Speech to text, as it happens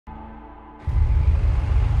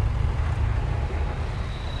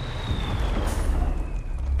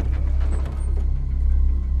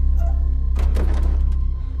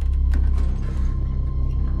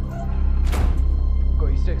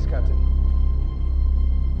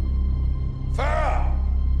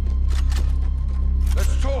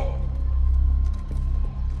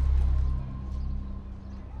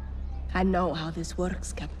I know how this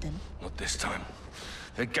works, Captain. Not this time.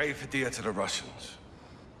 They gave Hadir to the Russians.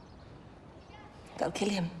 They'll kill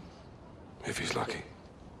him. If he's lucky.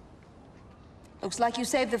 Looks like you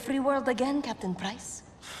saved the free world again, Captain Price.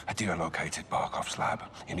 Hadir located Barkov's lab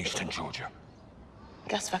in eastern Georgia.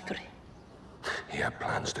 Gas factory. He had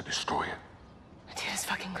plans to destroy it. Hadir's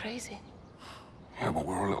fucking crazy. Yeah, but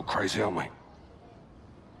we're a little crazy, aren't we?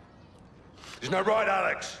 Isn't that right,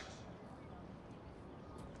 Alex?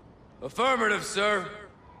 Affirmative, sir.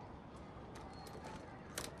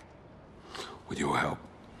 With your help,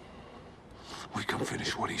 we can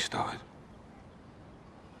finish what he started.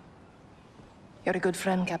 You're a good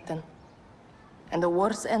friend, Captain. And the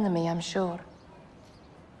worst enemy, I'm sure.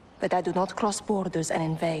 But I do not cross borders and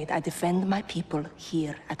invade. I defend my people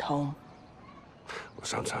here at home. Well,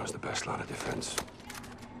 sometimes the best line of defense.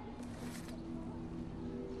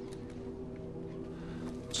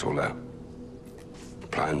 It's all there.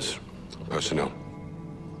 Plans, personnel.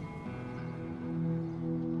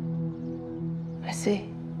 I see.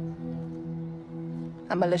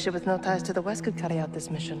 A militia with no ties to the West could carry out this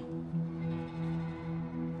mission.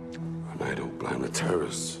 And they'd all blame the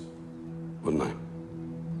terrorists, wouldn't they?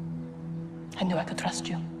 I knew I could trust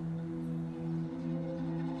you.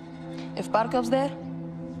 If Barkov's there,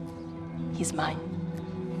 he's mine.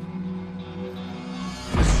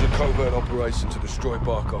 This is a covert operation to destroy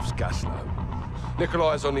Barkov's gas lab.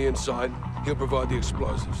 Nikolai's on the inside. He'll provide the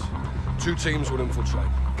explosives. 2 teams will infiltrate.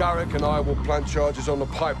 Garrick and I will plant charges on the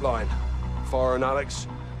pipeline. Farah and Alex,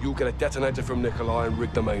 you'll get a detonator from Nikolai and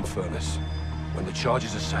rig the main furnace. When the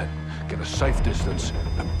charges are set, get a safe distance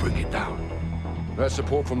and bring it down. Their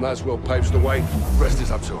support from Laswell paves the way. The rest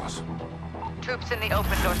is up to us. Troops in the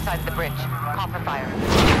open north side of the bridge. Call for fire.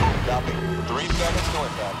 Copy. 3 seconds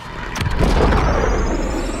northbound.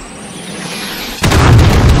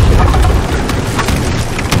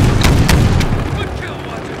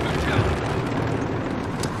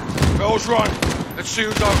 Bells run. Let's see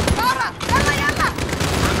who's up. Farah!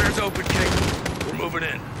 Perimeter's open, King. We're moving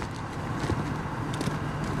in.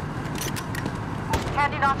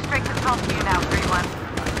 Handing off straight control to you now, 3-1.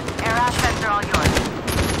 Air assets are all yours.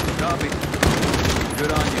 Copy.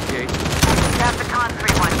 Good on you, Kate. Grab the con,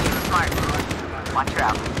 3-1. Keep smart. Watch her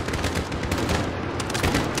out.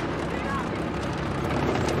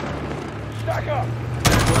 Stack up!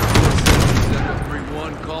 Echo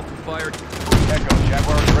 3-1, call for fire. Echo,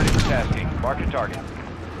 Jaguar is ready for tasking. Mark your target.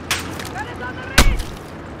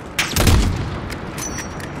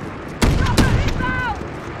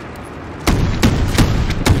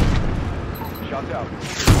 Shots out.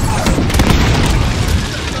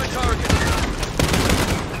 My target.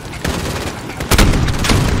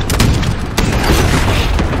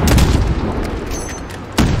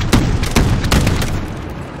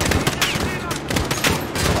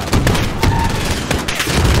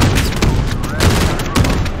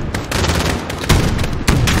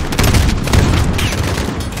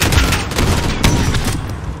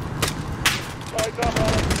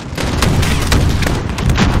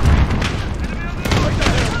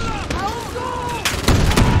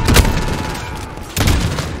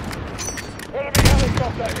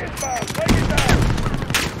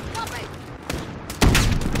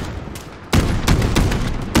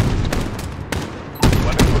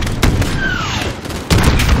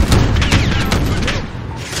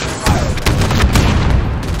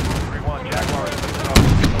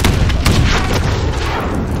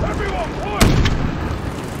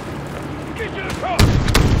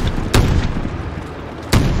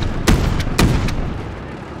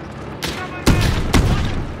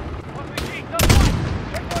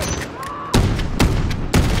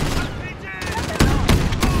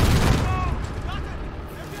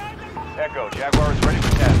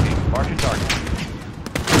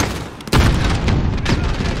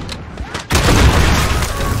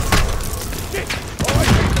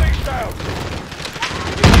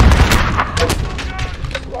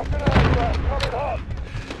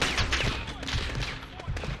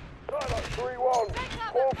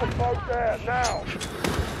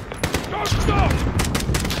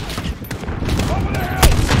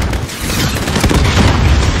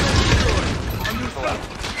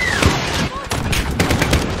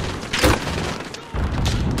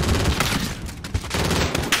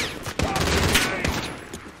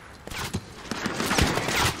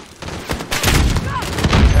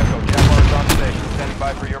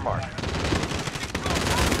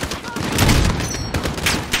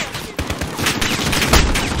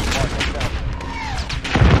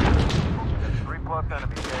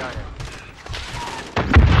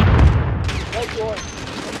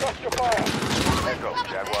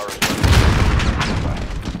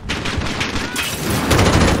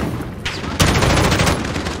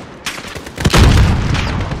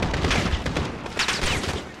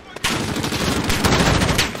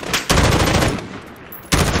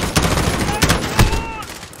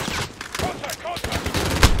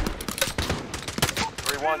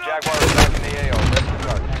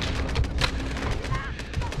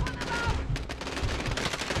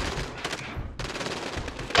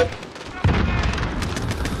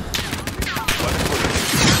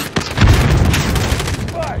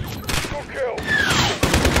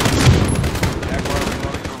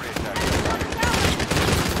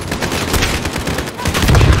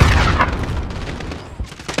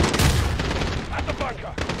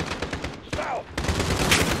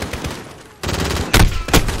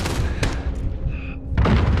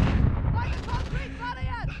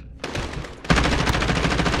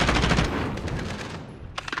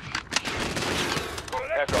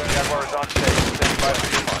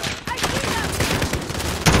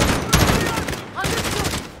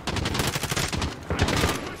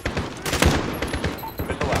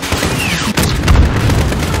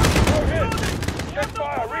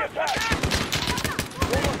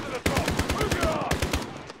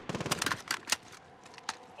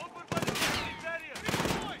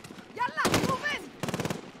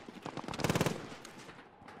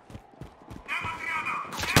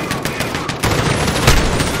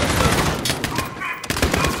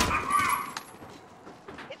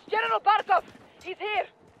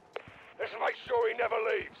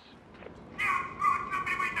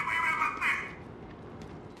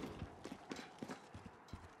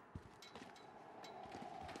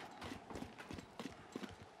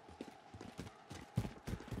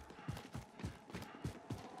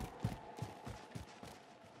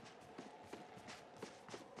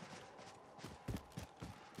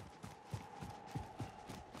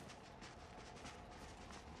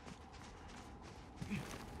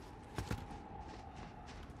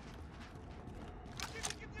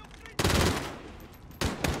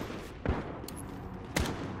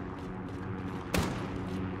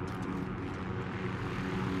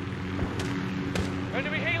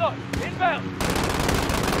 Seatbelt!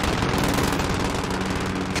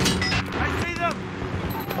 I see them!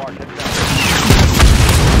 Mark, head down.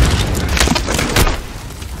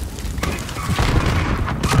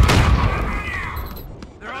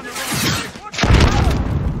 They're on the run!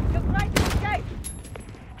 Just right to escape!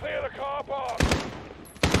 Clear the car park!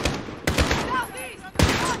 Southeast!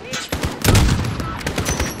 Northeast!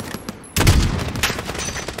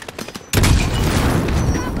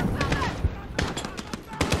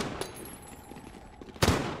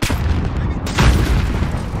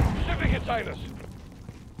 Shipping containers!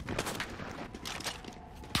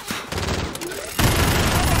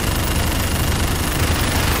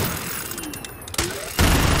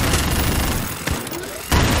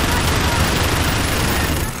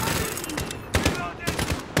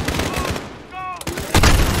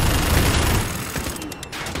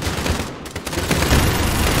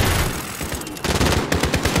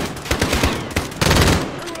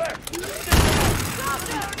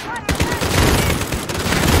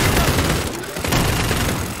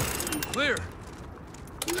 Clear!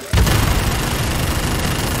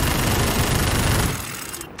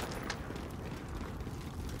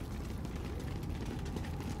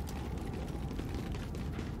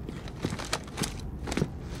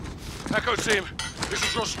 Echo team, this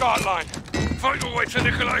is your start line. Fight your way to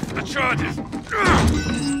Nikolai for the charges.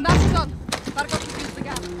 That's done! Barkov should use the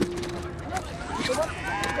gap.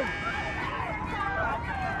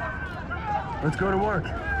 Let's go to work.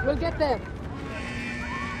 We'll get there.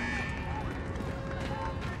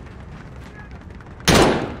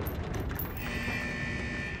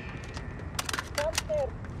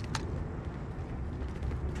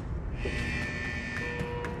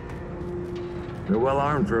 They're well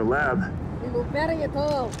armed for a lab. We will bury it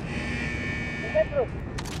all.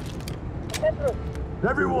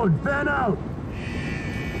 Everyone, fan out!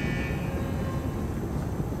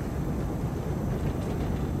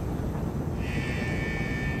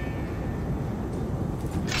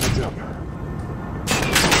 Heads up.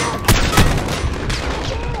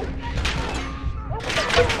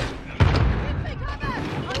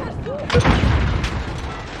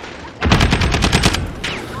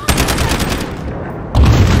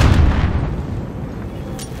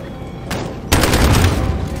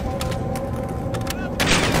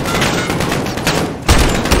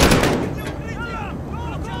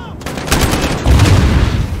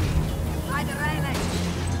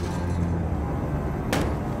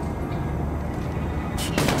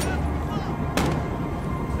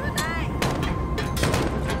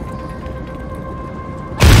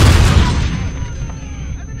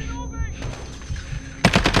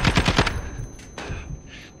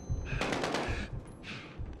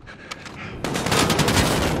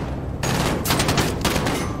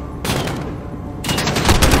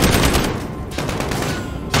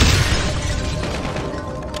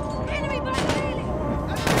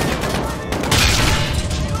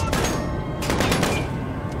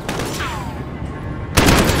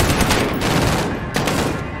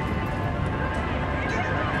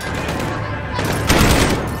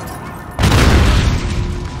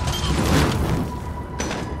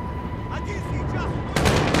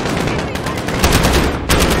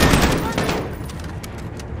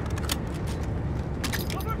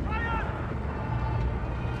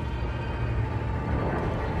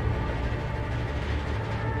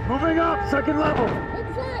 Moving up, second level.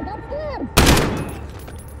 Inside, upstairs!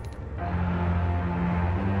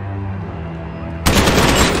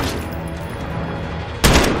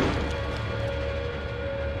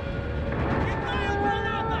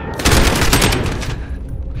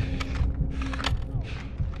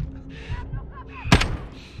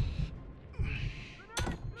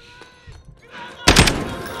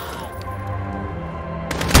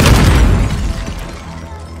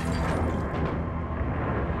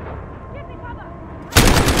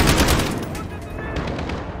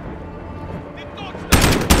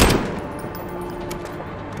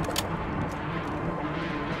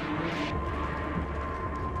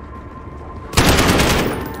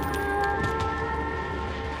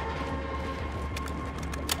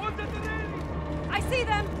 I see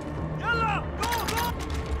them! Yalla! Go, go!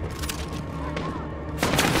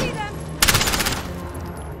 I see them!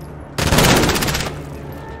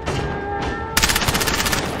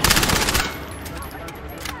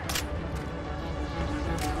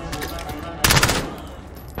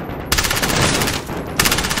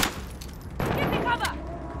 Give me cover!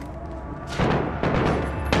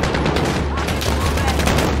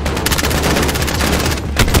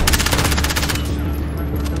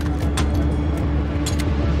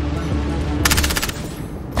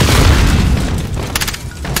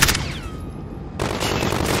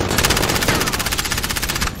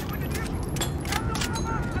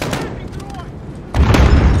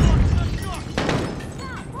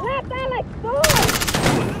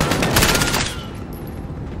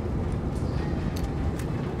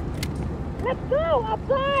 now!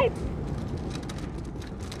 Outside!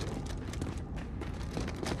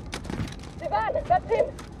 Ivan, that's him!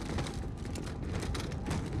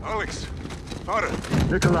 Alex!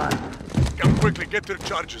 Farah! Nikolai! Come quickly, get their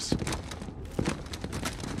charges.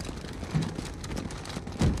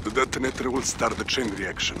 The detonator will start the chain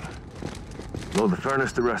reaction. Load the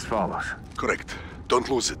furnace, the rest follows. Correct. Don't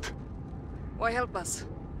lose it. Why help us?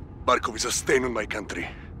 Barkov is a stain on my country.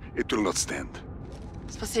 It will not stand.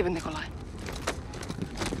 Спасибо, Nikolai.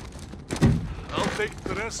 I'll take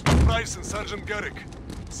the rest with Price and Sergeant Garrick.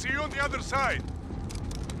 See you on the other side.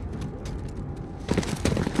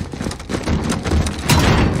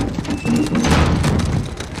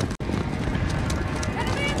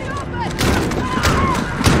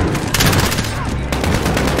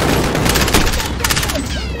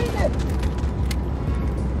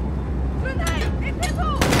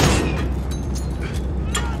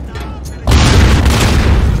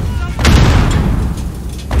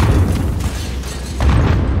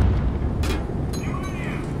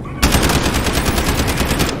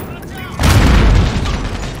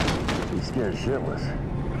 Scared shitless.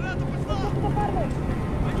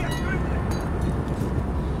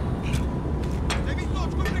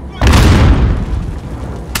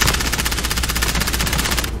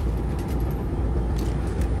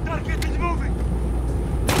 Target is moving!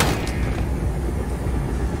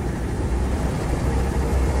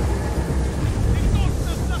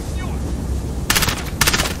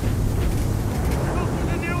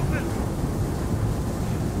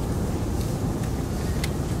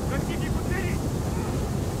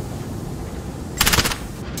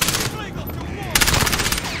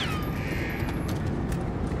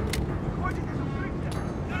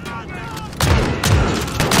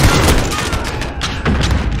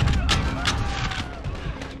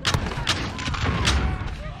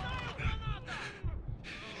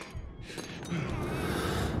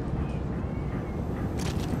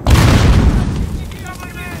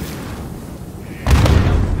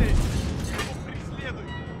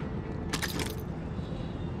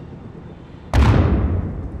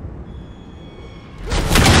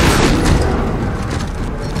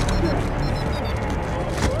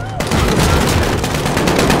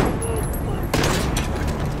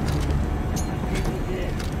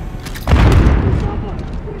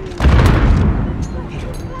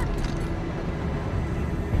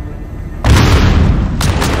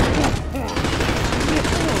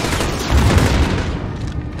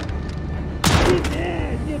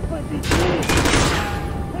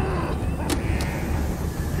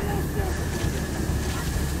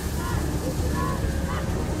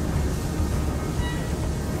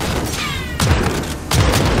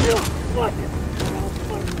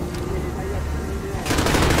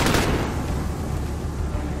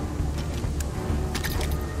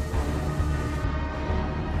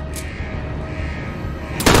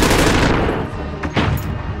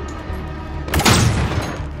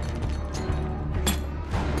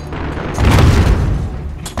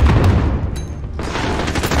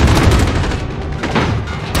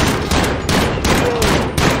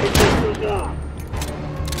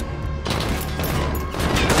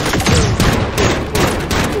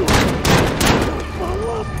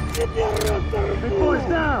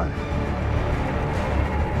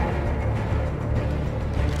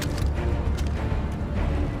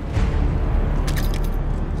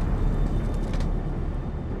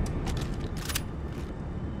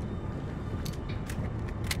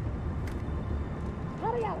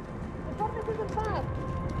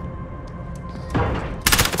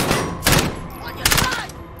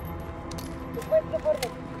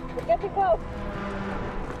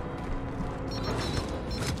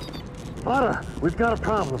 Farah, we've got a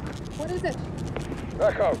problem. What is it?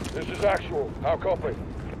 Echo, this is Actual. How copy?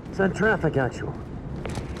 Send traffic, Actual.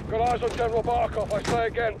 Got eyes on General Barkov. I say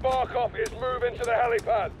again, Barkov is moving to the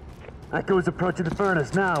helipad. Echo's approaching the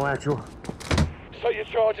furnace now, Actual. Set your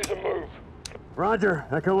charges and move. Roger,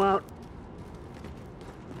 Echo out.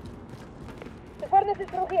 The furnace is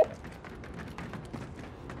through here.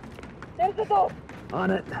 There's the door.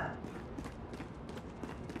 On it.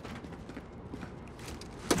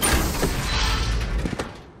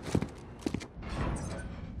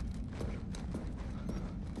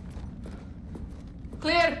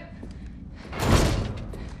 Clear!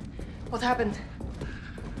 What happened?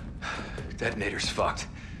 Detonator's fucked.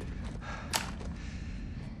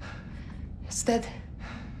 It's dead.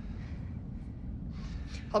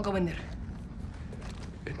 I'll go in there.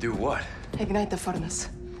 And do what? Ignite the furnace.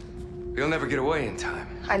 We'll never get away in time.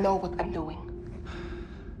 I know what I'm doing.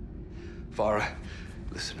 Farah,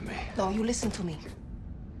 listen to me. No, you listen to me.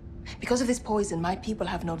 Because of this poison, my people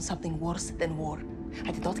have known something worse than war.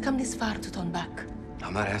 I did not come this far to turn back.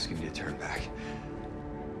 I'm not asking you to turn back.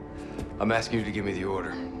 I'm asking you to give me the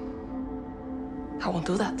order. I won't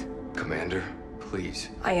do that. Commander, please.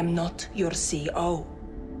 I am not your CO.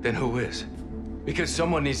 Then who is? Because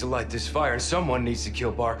someone needs to light this fire and someone needs to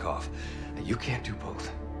kill Barkov. And you can't do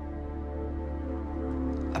both.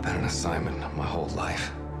 I've been an assignment my whole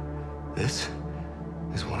life. This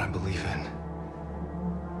is what I believe in.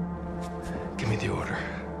 Give me the order.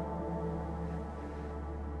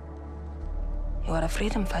 You are a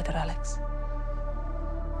freedom fighter, Alex.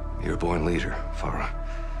 You're a born leader, Farah.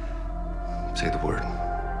 Say the word.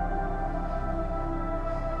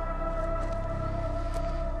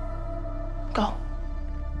 Go.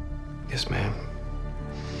 Yes, ma'am.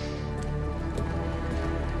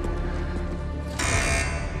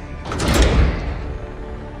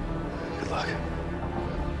 Good luck.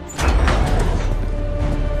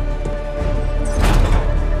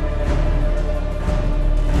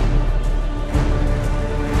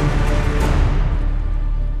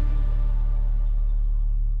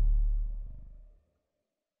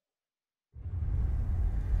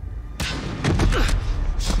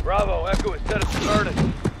 Bravo, Echo is set up to furnace.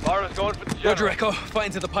 Farah's going for the general. Roger, Echo.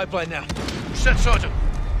 Fighting to the pipeline now. Set, Sergeant.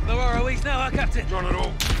 No ROEs now, huh, Captain? None at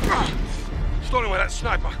all. Starting with that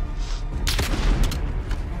sniper.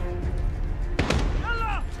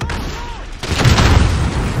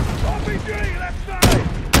 RPG, left side!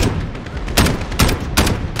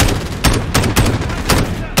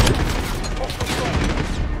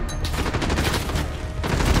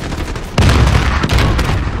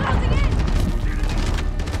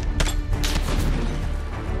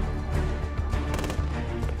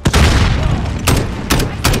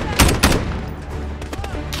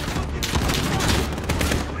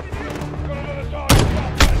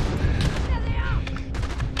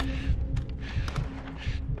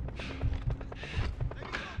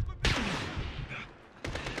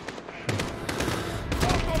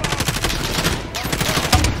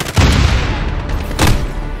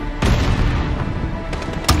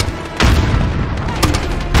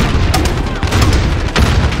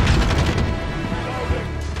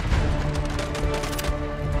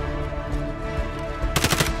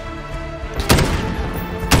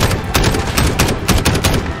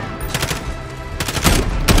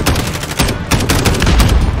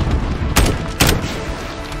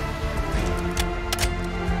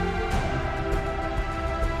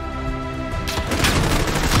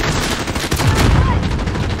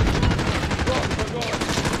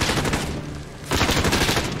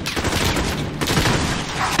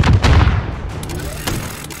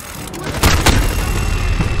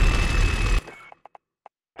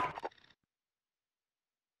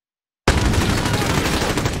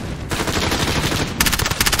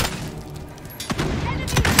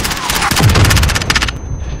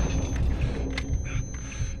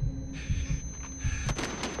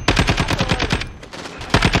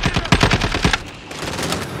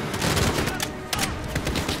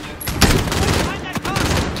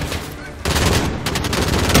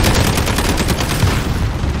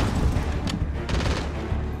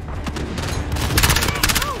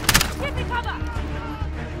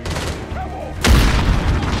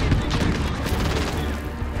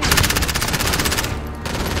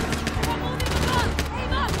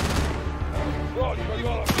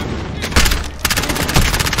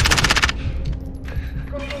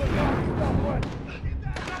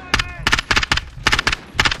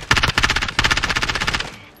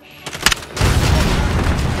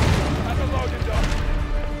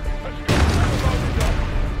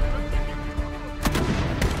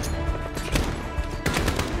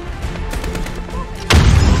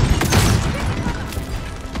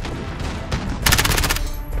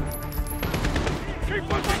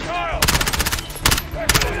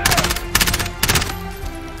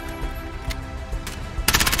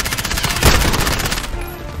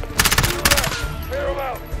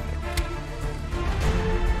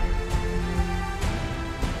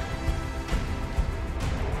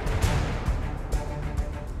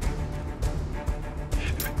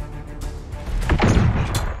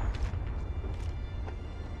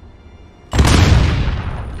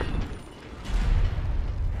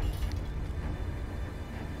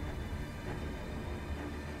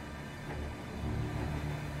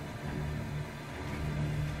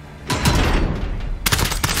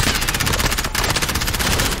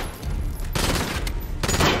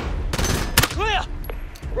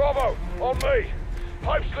 On me!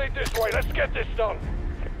 Pipes lead this way, let's get this done!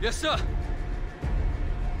 Yes, sir.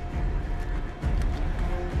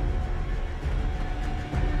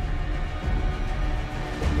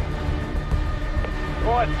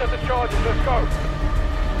 Right, set the charges, let's go.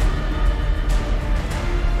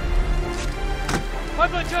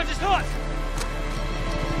 Pipeline charge is hot!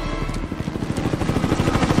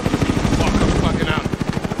 Fucking out.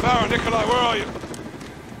 Farah, Nikolai, where are you?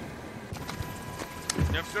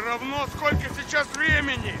 Мне все равно, сколько сейчас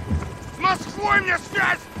времени! С Москвой мне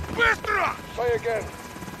связь! Быстро! Say again.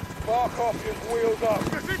 Barkov is wheels up.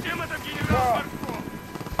 Скажите им это, генерал Барков!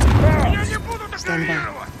 Меня не будут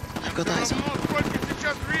игнорировать! I've got eyes Все on. равно, сколько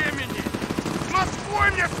сейчас времени! С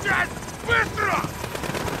Москвой мне связь! Быстро!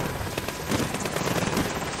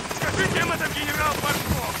 Скажите им это, генерал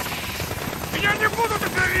Барков! Меня не будут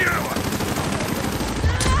игнорировать!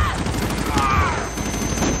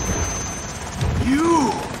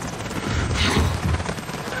 You!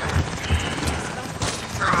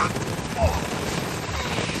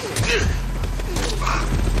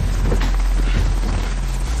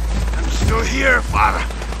 I'm still here, Farah.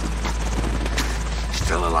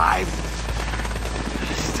 Still alive.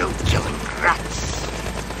 Still killing rats.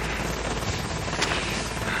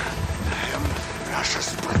 I am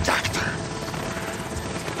Russia's protector.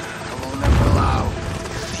 I will never allow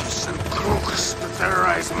thieves and crooks to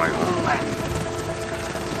terrorize my homeland.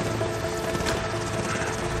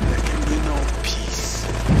 There can be no peace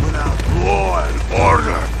without law and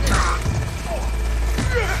order.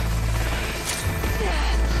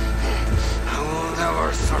 I will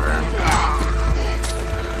never surrender.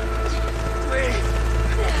 Please.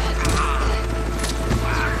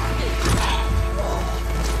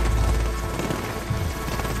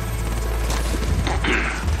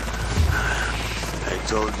 I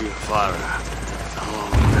told you, Farah, a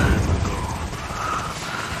long time ago.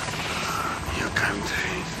 Your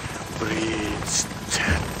country breeds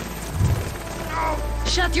death.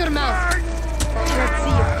 Shut your mouth! Let's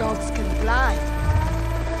see if dogs can fly.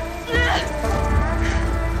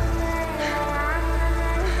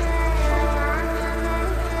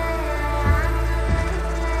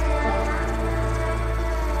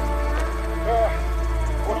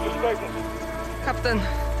 What's the status? Captain,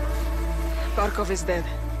 Barkov is dead.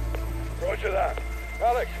 Roger that.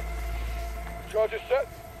 Alex, charges set?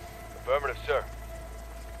 Affirmative, sir.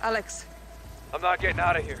 Alex, I'm not getting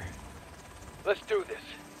out of here. Let's do this.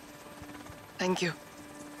 thank you.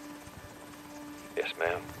 Yes,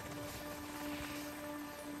 ma'am.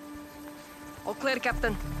 All clear,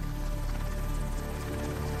 Captain.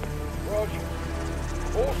 Roger.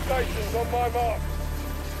 All stations on my mark.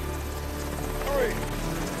 3,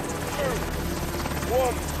 2,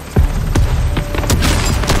 1.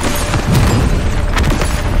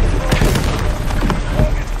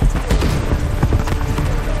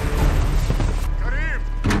 Karim!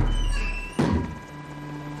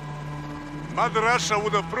 Mother Russia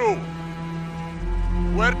would approve.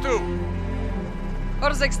 Where to?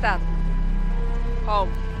 Urzikstan.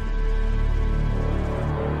 Home.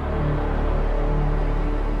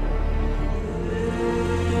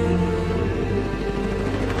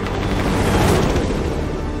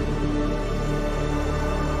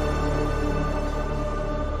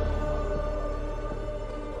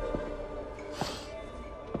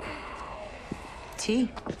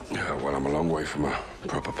 Tea? Yeah, well, I'm a long way from a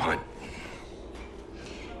proper pint.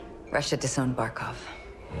 Russia disowned Barkov.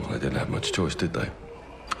 Well, they didn't have much choice, did they?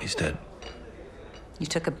 He's dead. You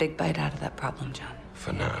took a big bite out of that problem, John.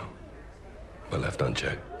 For now. But left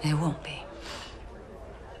unchecked. It won't be.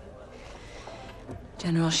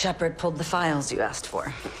 General Shepard pulled the files you asked for.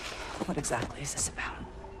 What exactly is this about?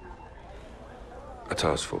 A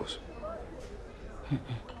task force.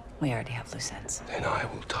 We already have loose ends. Then I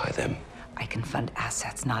will tie them. I can fund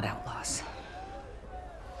assets, not outlaws.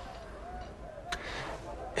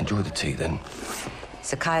 Enjoy the tea, then.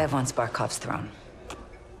 Sakayev wants Barkov's throne.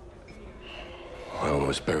 I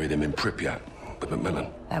almost buried him in Pripyat with Macmillan.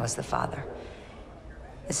 That was the father.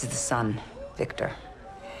 This is the son, Victor.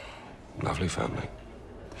 Lovely family.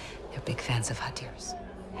 They're big fans of Hadir's.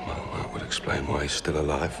 Well, that would explain why he's still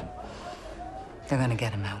alive. They're gonna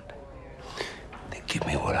get him out. Then give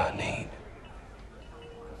me what I need.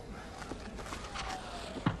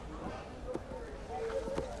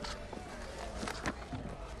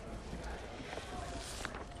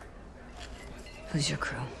 Who's your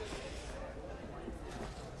crew?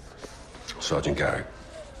 Sergeant Garrick.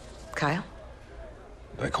 Kyle?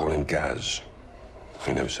 They call him Gaz.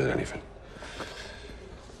 He never said anything.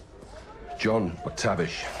 John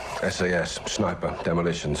McTavish, SAS, sniper,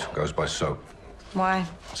 demolitions, goes by SOAP. Why?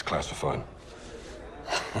 It's classified.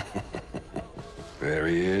 There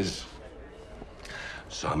he is.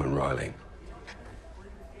 Simon Riley.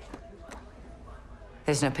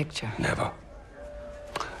 There's no picture. Never.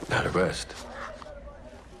 Now the rest.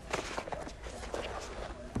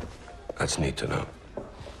 That's neat to know.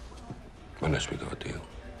 Unless we got a deal.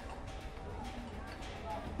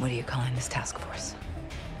 What are you calling this task force?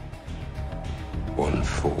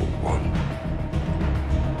 141.